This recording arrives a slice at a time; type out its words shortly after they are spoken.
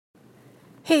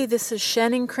Hey, this is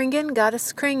Shannon Kringen,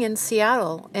 Goddess Kring in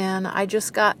Seattle, and I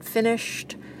just got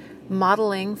finished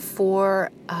modeling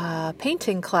for a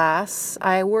painting class.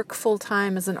 I work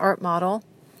full-time as an art model.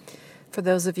 For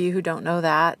those of you who don't know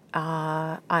that,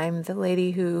 I'm the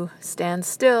lady who stands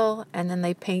still, and then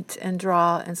they paint and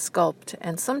draw and sculpt,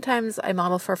 and sometimes I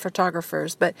model for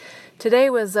photographers. But today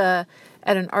was at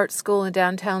an art school in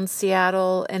downtown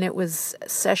Seattle, and it was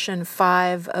session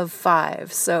 5 of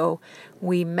 5. So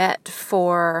we met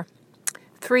for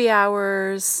 3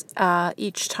 hours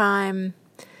each time,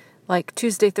 like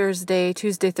Tuesday, Thursday,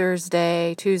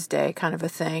 kind of a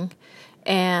thing.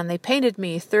 And they painted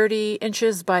me 30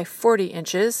 inches by 40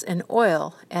 inches in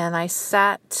oil. And I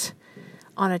sat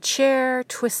on a chair,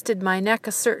 twisted my neck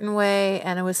a certain way,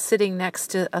 and I was sitting next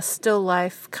to a still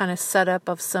life kind of setup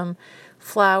of some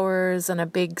flowers and a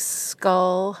big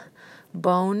skull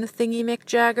bone thingy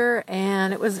McJagger.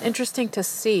 And it was interesting to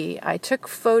see. I took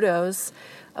photos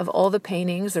of all the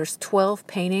paintings. There's 12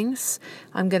 paintings.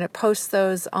 I'm going to post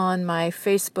those on my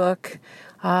Facebook.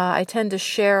 I tend to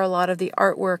share a lot of the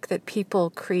artwork that people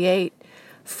create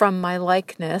from my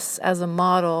likeness as a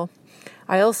model.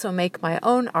 I also make my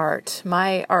own art.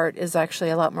 My art is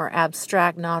actually a lot more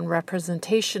abstract,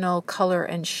 non-representational, color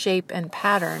and shape and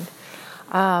pattern.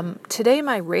 Today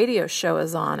my radio show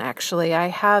is on, actually. I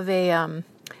have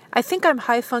I think I'm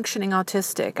high-functioning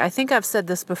autistic. I think I've said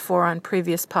this before on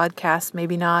previous podcasts,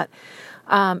 maybe not.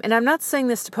 And I'm not saying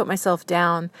this to put myself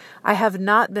down. I have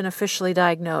not been officially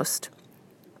diagnosed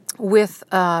with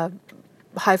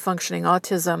high-functioning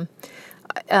autism.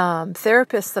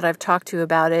 Therapists that I've talked to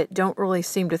about it don't really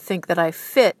seem to think that I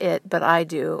fit it, but I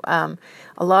do. A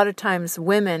lot of times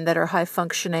women that are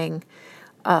high-functioning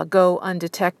go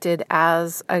undetected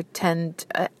as having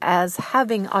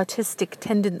autistic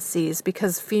tendencies,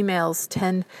 because females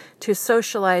tend to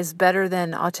socialize better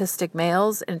than autistic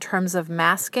males in terms of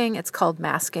masking. It's called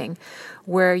masking,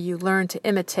 where you learn to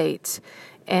imitate.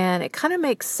 And it kind of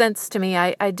makes sense to me.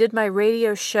 I did my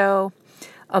radio show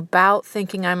about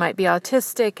thinking I might be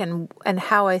autistic and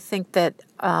how I think that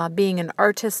being an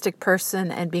artistic person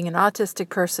and being an autistic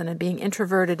person and being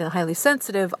introverted and highly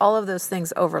sensitive, all of those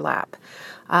things overlap.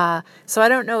 So I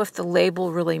don't know if the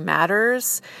label really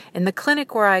matters. In the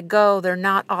clinic where I go, they're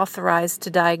not authorized to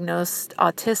diagnose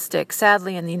autistic.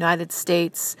 Sadly, in the United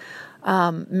States,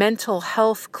 mental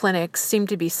health clinics seem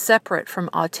to be separate from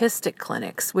autistic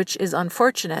clinics, which is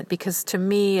unfortunate because to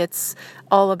me it's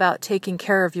all about taking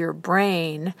care of your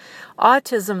brain.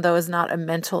 Autism, though, is not a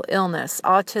mental illness.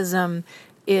 Autism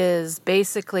is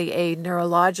basically a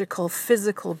neurological,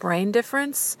 physical brain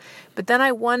difference. But then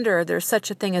I wonder, there's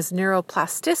such a thing as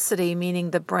neuroplasticity,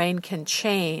 meaning the brain can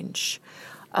change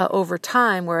over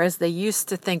time, whereas they used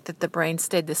to think that the brain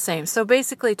stayed the same. So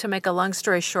basically, to make a long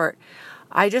story short,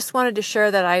 I just wanted to share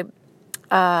that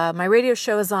my radio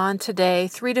show is on today,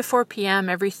 3 to 4 p.m.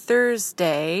 every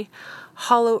Thursday.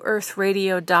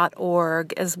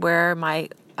 HollowEarthRadio.org is where my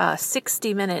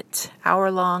 60-minute,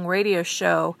 hour-long radio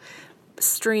show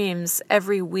streams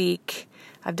every week.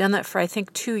 I've done that for, I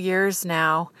think, 2 years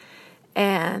now.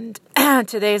 And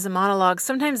today is a monologue.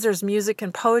 Sometimes there's music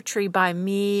and poetry by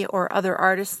me or other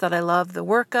artists that I love the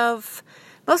work of.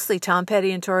 Mostly Tom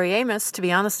Petty and Tori Amos, to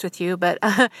be honest with you, but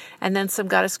and then some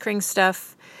Goddess Kring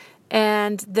stuff.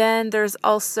 And then there's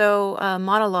also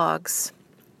monologues.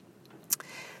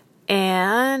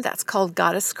 And that's called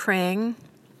Goddess Kring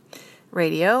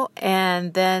Radio.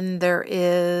 And then there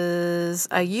is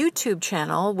a YouTube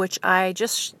channel, which I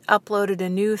just uploaded a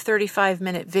new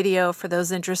 35-minute video for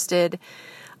those interested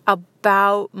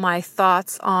about my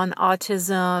thoughts on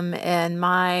autism and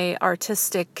my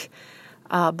artistic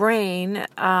brain.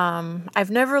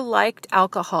 I've never liked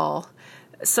alcohol.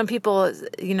 Some people,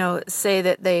 say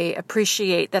that they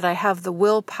appreciate that I have the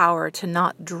willpower to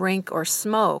not drink or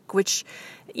smoke, which,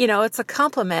 it's a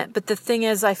compliment. But the thing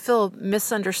is, I feel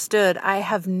misunderstood. I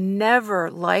have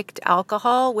never liked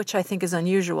alcohol, which I think is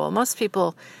unusual. Most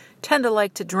people tend to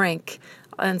like to drink,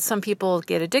 and some people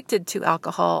get addicted to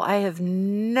alcohol. I have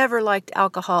never liked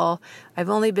alcohol.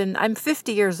 I'm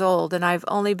 50 years old, and I've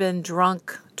only been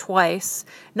drunk twice.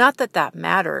 Not that that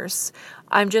matters.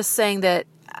 I'm just saying that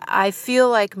I feel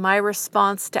like my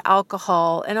response to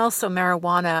alcohol and also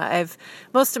marijuana,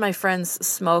 most of my friends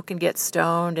smoke and get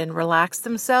stoned and relax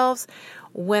themselves.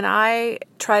 When I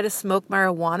try to smoke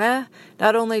marijuana,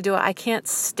 not only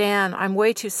I'm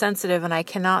way too sensitive and I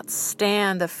cannot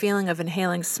stand the feeling of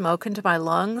inhaling smoke into my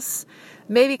lungs.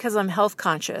 Maybe because I'm health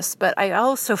conscious, but I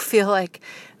also feel like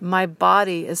my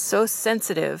body is so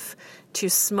sensitive to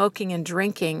smoking and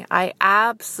drinking. I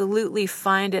absolutely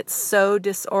find it so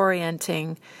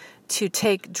disorienting to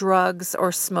take drugs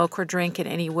or smoke or drink in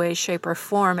any way, shape, or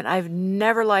form, and I've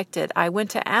never liked it. I went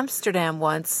to Amsterdam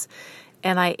once,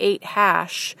 and I ate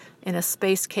hash in a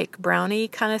space cake brownie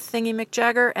kind of thingy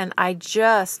McJagger, and I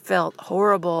just felt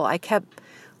horrible. I kept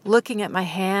looking at my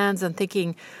hands and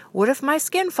thinking, what if my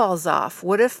skin falls off?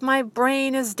 What if my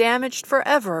brain is damaged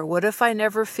forever? What if I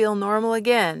never feel normal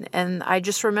again? And I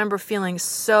just remember feeling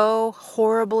so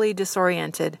horribly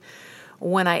disoriented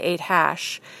when I ate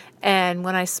hash. And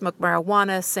when I smoke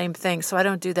marijuana, same thing. So I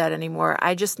don't do that anymore.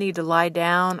 I just need to lie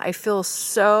down. I feel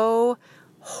so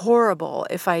horrible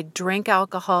if I drink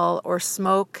alcohol or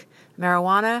smoke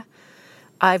marijuana.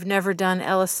 I've never done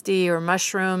LSD or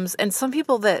mushrooms. And some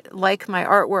people that like my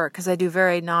artwork, because I do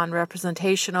very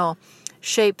non-representational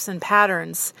shapes and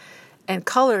patterns and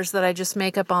colors that I just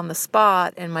make up on the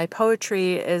spot. And my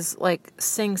poetry is like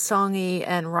sing-songy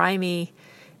and rhymey.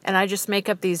 And I just make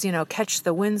up these, catch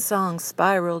the wind song,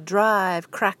 spiral, drive,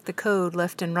 crack the code,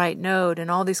 left and right node, and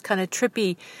all these kind of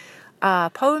trippy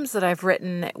poems that I've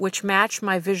written which match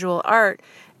my visual art.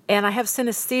 And I have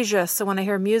synesthesia, so when I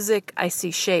hear music, I see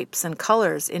shapes and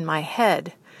colors in my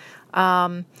head.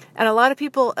 And a lot of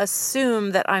people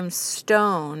assume that I'm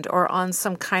stoned or on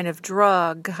some kind of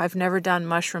drug. I've never done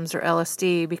mushrooms or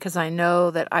LSD because I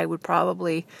know that I would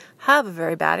probably have a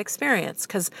very bad experience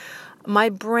because my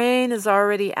brain is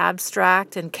already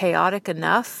abstract and chaotic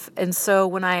enough. And so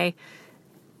when I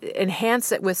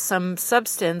enhance it with some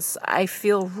substance, I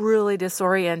feel really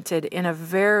disoriented in a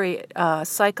very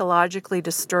psychologically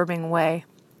disturbing way.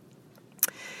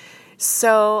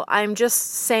 So I'm just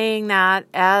saying that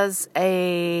as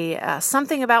a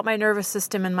something about my nervous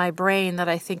system and my brain that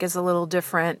I think is a little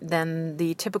different than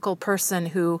the typical person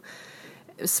who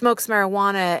smokes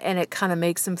marijuana and it kind of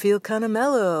makes them feel kind of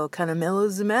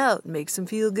mellows them out, makes them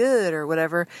feel good or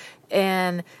whatever.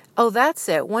 And that's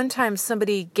it. One time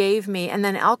somebody gave me, and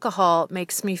then alcohol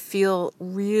makes me feel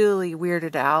really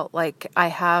weirded out. Like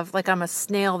I'm a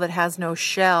snail that has no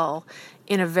shell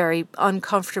in a very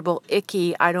uncomfortable,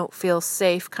 icky, I don't feel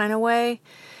safe kind of way.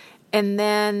 And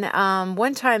then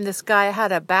one time this guy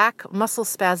had a back muscle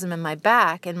spasm in my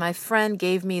back, and my friend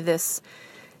gave me this,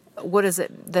 what is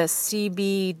it, the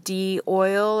CBD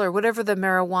oil or whatever the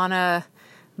marijuana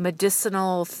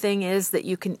medicinal thing is that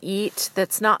you can eat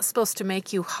that's not supposed to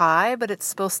make you high, but it's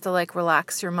supposed to like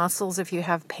relax your muscles if you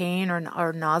have pain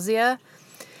or nausea.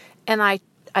 And I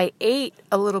ate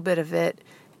a little bit of it,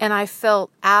 and I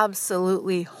felt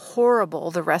absolutely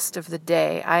horrible the rest of the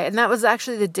day. And that was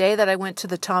actually the day that I went to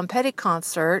the Tom Petty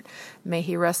concert, may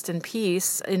he rest in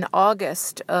peace, in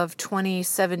August of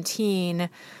 2017.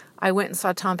 I went and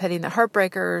saw Tom Petty and the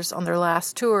Heartbreakers on their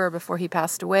last tour before he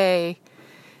passed away.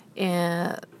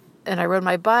 And I rode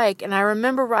my bike, and I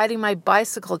remember riding my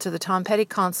bicycle to the Tom Petty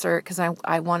concert because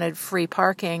I wanted free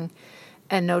parking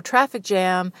and no traffic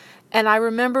jam. And I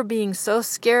remember being so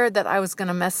scared that I was going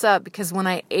to mess up because when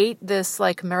I ate this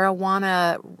like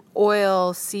marijuana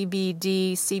oil,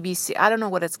 CBD, CBC, I don't know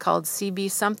what it's called, CB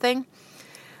something,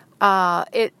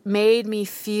 it made me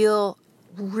feel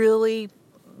really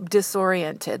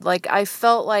disoriented. Like I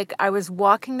felt like I was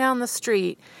walking down the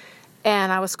street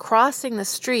and I was crossing the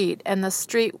street, and the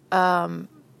street, the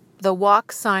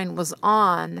walk sign was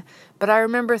on, but I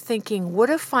remember thinking, what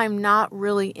if I'm not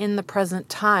really in the present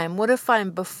time? What if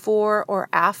I'm before or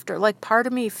after? Like part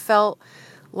of me felt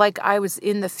like I was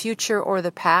in the future or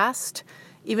the past.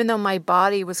 Even though my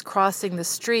body was crossing the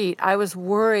street, I was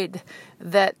worried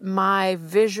that my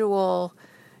visual,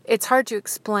 it's hard to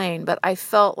explain, but I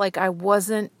felt like I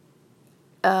wasn't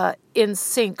in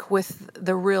sync with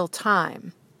the real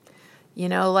time.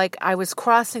 Like I was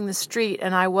crossing the street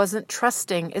and I wasn't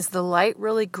trusting, is the light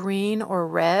really green or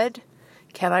red?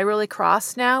 Can I really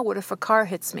cross now? What if a car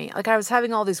hits me? Like I was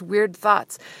having all these weird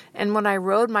thoughts. And when I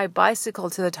rode my bicycle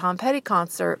to the Tom Petty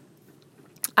concert,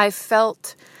 I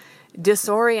felt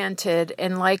disoriented,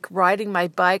 and like riding my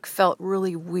bike felt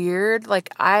really weird. Like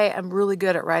I am really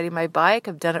good at riding my bike.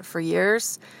 I've done it for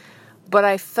years. But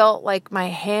I felt like my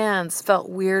hands felt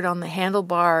weird on the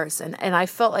handlebars, and I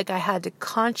felt like I had to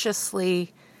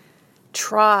consciously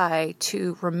try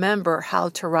to remember how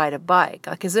to ride a bike,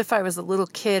 like as if I was a little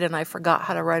kid and I forgot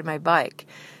how to ride my bike.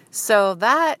 So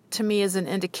that, to me, is an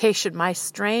indication, my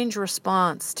strange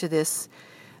response to this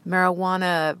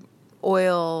marijuana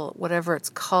oil, whatever it's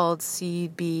called,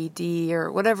 CBD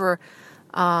or whatever.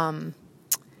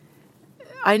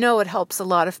 I know it helps a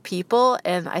lot of people,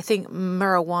 and I think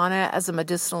marijuana as a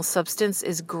medicinal substance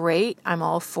is great. I'm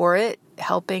all for it,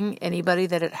 helping anybody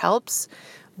that it helps.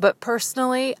 But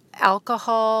personally,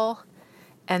 alcohol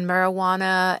and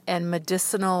marijuana and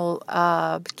medicinal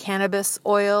cannabis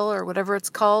oil or whatever it's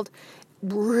called,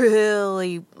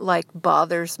 really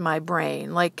bothers my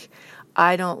brain.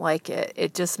 I don't like it.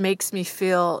 It just makes me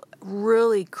feel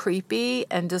really creepy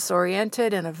and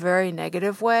disoriented in a very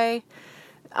negative way.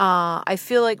 I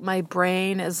feel like my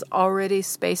brain is already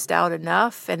spaced out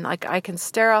enough, and I can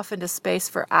stare off into space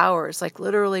for hours.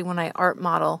 Literally when I art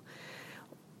model,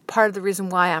 part of the reason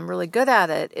why I'm really good at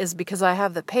it is because I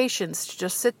have the patience to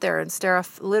just sit there and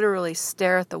literally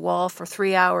stare at the wall for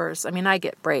 3 hours. I mean, I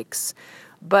get breaks,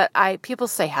 but people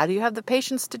say, how do you have the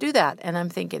patience to do that? And I'm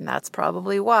thinking that's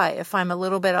probably why. If I'm a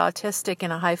little bit autistic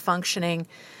in a high functioning,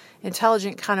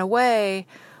 intelligent kind of way,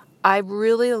 I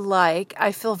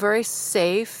feel very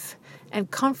safe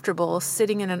and comfortable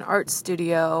sitting in an art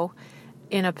studio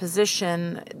in a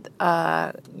position,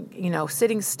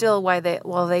 sitting still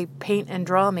while they paint and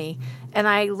draw me. And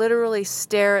I literally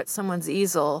stare at someone's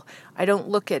easel. I don't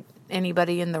look at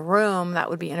anybody in the room.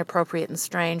 That would be inappropriate and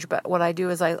strange. But what I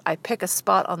do is I pick a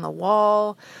spot on the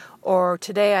wall, or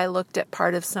today I looked at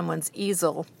part of someone's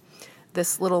easel,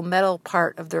 this little metal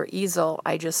part of their easel.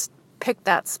 I just picked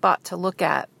that spot to look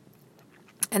at.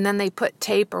 And then they put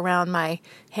tape around my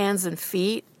hands and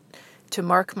feet to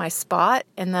mark my spot,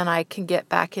 and then I can get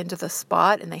back into the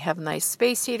spot, and they have nice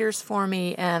space heaters for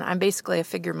me, and I'm basically a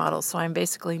figure model, so I'm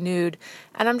basically nude,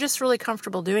 and I'm just really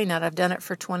comfortable doing that. I've done it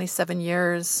for 27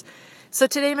 years. So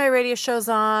today my radio show's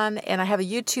on, and I have a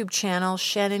YouTube channel.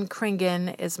 Shannon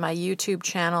Kringen is my YouTube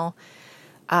channel.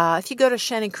 If you go to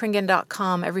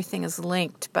shannonkringen.com, everything is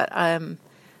linked, but I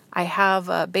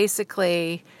have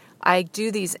basically... I do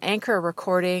these anchor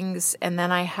recordings, and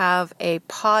then I have a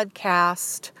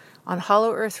podcast on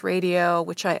Hollow Earth Radio,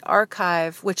 which I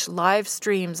archive, which live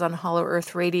streams on Hollow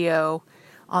Earth Radio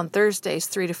on Thursdays,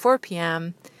 3 to 4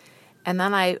 p.m., and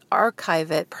then I archive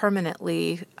it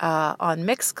permanently on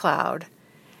Mixcloud.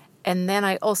 And then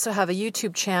I also have a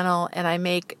YouTube channel, and I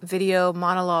make video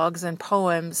monologues and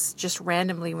poems just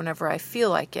randomly whenever I feel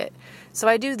like it. So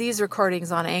I do these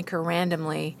recordings on Anchor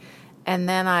randomly, and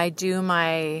then I do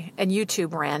and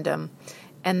YouTube random.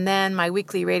 And then my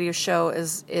weekly radio show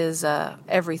is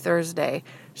every Thursday.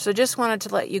 So just wanted to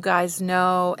let you guys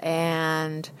know,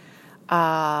 and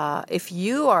if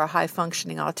you are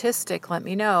high-functioning autistic, let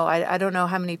me know. I don't know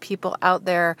how many people out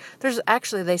there.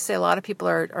 They say a lot of people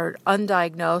are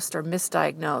undiagnosed or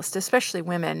misdiagnosed, especially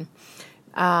women.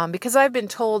 Because I've been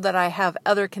told that I have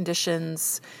other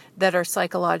conditions that are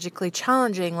psychologically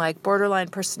challenging, like borderline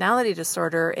personality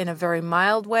disorder in a very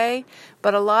mild way,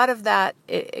 but a lot of that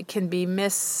it can be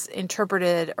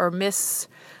misinterpreted or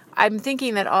I'm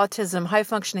thinking that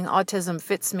high-functioning autism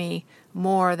fits me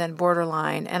more than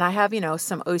borderline. And I have,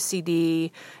 some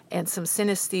OCD and some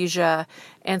synesthesia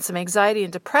and some anxiety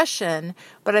and depression.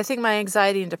 But I think my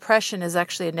anxiety and depression is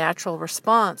actually a natural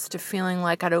response to feeling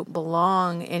like I don't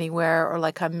belong anywhere or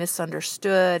like I'm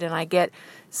misunderstood, and I get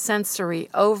sensory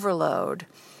overload.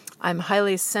 I'm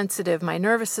highly sensitive. My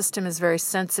nervous system is very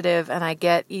sensitive, and I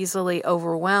get easily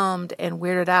overwhelmed and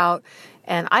weirded out.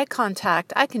 And I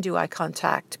can do eye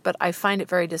contact, but I find it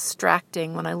very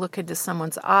distracting when I look into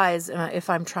someone's eyes if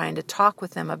I'm trying to talk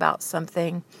with them about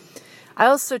something. I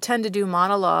also tend to do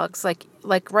monologues.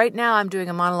 Like right now I'm doing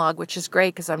a monologue, which is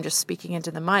great because I'm just speaking into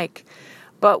the mic.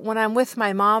 But when I'm with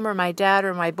my mom or my dad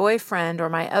or my boyfriend or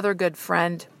my other good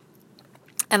friend,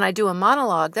 and I do a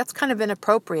monologue, that's kind of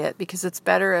inappropriate because it's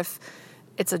better if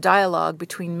it's a dialogue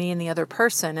between me and the other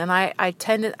person. And I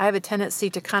have a tendency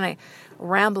to kind of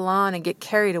ramble on and get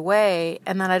carried away,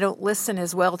 and then I don't listen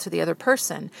as well to the other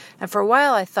person. And for a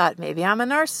while I thought maybe I'm a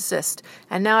narcissist.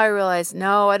 And now I realize,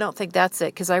 no, I don't think that's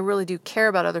it, because I really do care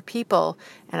about other people,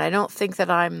 and I don't think that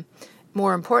I'm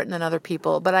more important than other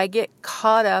people. But I get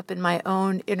caught up in my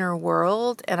own inner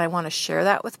world, and I want to share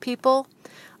that with people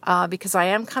because I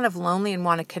am kind of lonely and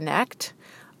want to connect.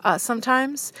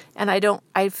 Sometimes, and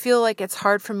I feel like it's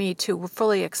hard for me to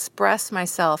fully express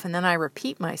myself, and then I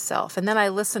repeat myself, and then I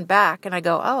listen back and I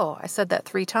go, oh, I said that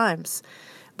 3 times,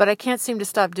 but I can't seem to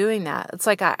stop doing that. It's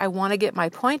like I want to get my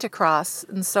point across,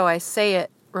 and so I say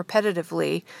it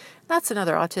repetitively. That's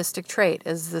another autistic trait,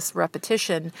 is this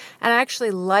repetition, and I actually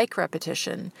like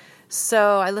repetition.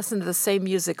 So I listen to the same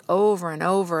music over and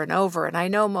over and over. And I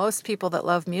know most people that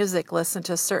love music listen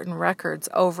to certain records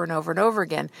over and over and over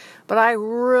again. But I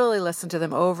really listen to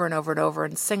them over and over and over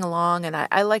and sing along. And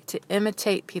I like to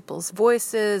imitate people's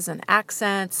voices and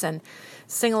accents and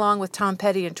sing along with Tom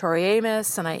Petty and Tori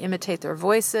Amos. And I imitate their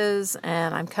voices.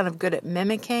 And I'm kind of good at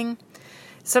mimicking.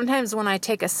 Sometimes when I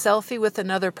take a selfie with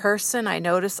another person, I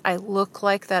notice I look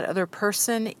like that other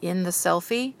person in the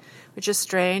selfie, which is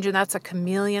strange. And that's a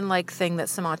chameleon-like thing that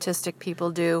some autistic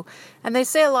people do. And they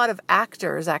say a lot of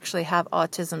actors actually have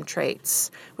autism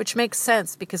traits, which makes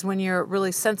sense because when you're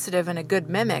really sensitive and a good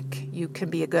mimic, you can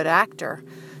be a good actor.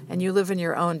 And you live in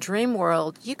your own dream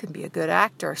world, you can be a good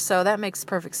actor. So that makes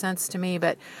perfect sense to me.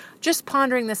 But just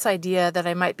pondering this idea that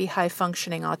I might be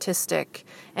high-functioning autistic.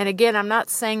 And again, I'm not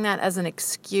saying that as an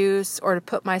excuse or to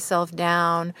put myself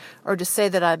down or to say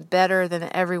that I'm better than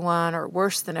everyone or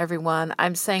worse than everyone.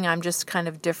 I'm saying I'm just kind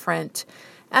of different.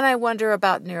 And I wonder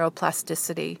about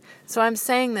neuroplasticity. So I'm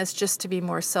saying this just to be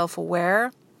more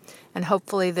self-aware. And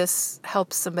hopefully this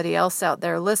helps somebody else out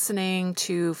there listening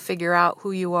to figure out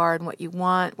who you are and what you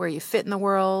want, where you fit in the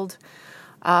world.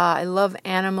 I love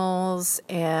animals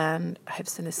and I have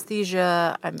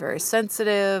synesthesia. I'm very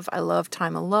sensitive. I love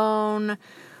time alone.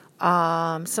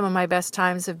 Some of my best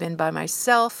times have been by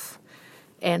myself.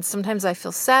 And sometimes I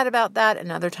feel sad about that,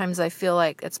 and other times I feel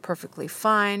like it's perfectly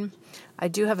fine. I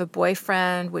do have a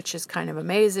boyfriend, which is kind of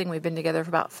amazing. We've been together for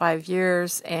about 5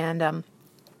 years, and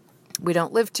we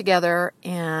don't live together,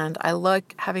 and I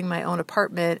like having my own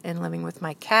apartment and living with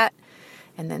my cat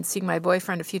and then seeing my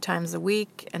boyfriend a few times a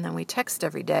week, and then we text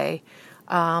every day.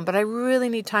 But I really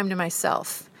need time to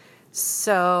myself.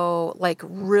 So,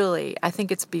 really, I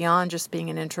think it's beyond just being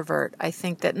an introvert. I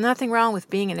think that nothing wrong with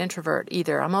being an introvert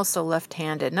either. I'm also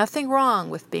left-handed. Nothing wrong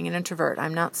with being an introvert.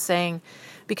 I'm not saying...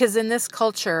 Because in this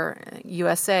culture,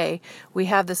 USA, we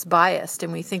have this bias,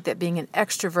 and we think that being an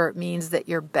extrovert means that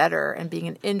you're better, and being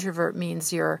an introvert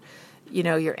means you're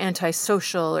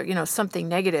antisocial or, something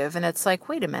negative. And it's like,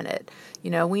 wait a minute.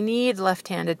 We need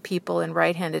left-handed people and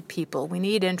right-handed people. We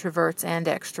need introverts and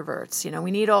extroverts.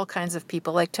 We need all kinds of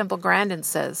people. Like Temple Grandin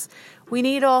says, we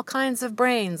need all kinds of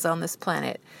brains on this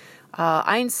planet.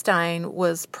 Einstein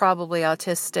was probably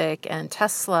autistic, and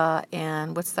Tesla,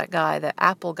 and what's that guy, the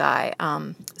Apple guy,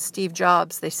 Steve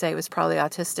Jobs, they say was probably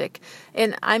autistic.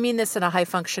 And I mean this in a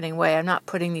high-functioning way. I'm not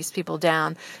putting these people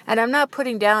down. And I'm not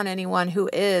putting down anyone who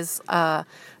is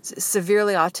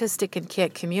severely autistic and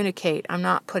can't communicate. I'm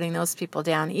not putting those people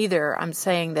down either. I'm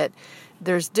saying that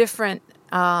there's different...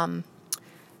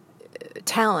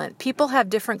 talent. People have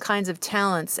different kinds of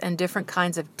talents and different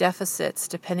kinds of deficits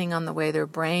depending on the way their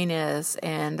brain is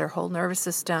and their whole nervous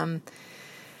system.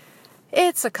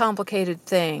 It's a complicated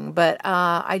thing, but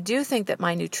I do think that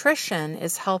my nutrition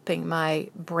is helping my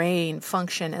brain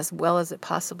function as well as it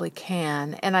possibly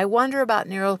can. And I wonder about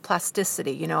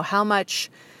neuroplasticity. How much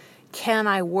can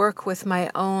I work with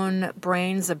my own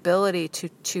brain's ability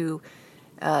to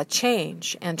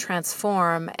change and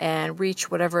transform and reach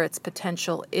whatever its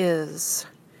potential is.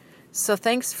 So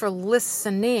thanks for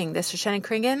listening. This is Shannon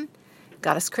Kringen,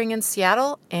 Goddess Kringen,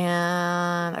 Seattle,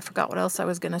 and I forgot what else I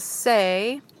was going to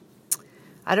say.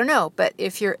 I don't know, but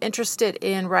if you're interested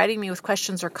in writing me with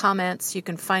questions or comments, you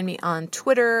can find me on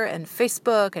Twitter and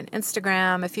Facebook and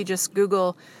Instagram. If you just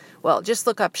just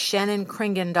look up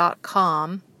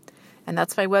ShannonKringen.com. And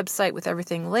that's my website with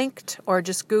everything linked, or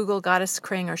just Google Goddess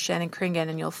Kring or Shannon Kringen,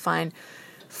 and you'll find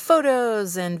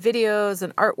photos and videos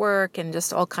and artwork and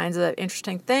just all kinds of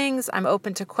interesting things. I'm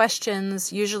open to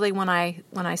questions. Usually when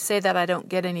I say that, I don't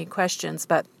get any questions,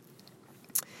 but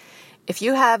if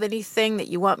you have anything that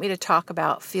you want me to talk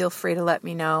about, feel free to let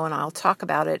me know, and I'll talk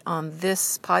about it on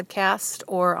this podcast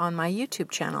or on my YouTube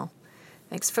channel.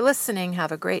 Thanks for listening.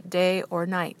 Have a great day or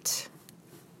night.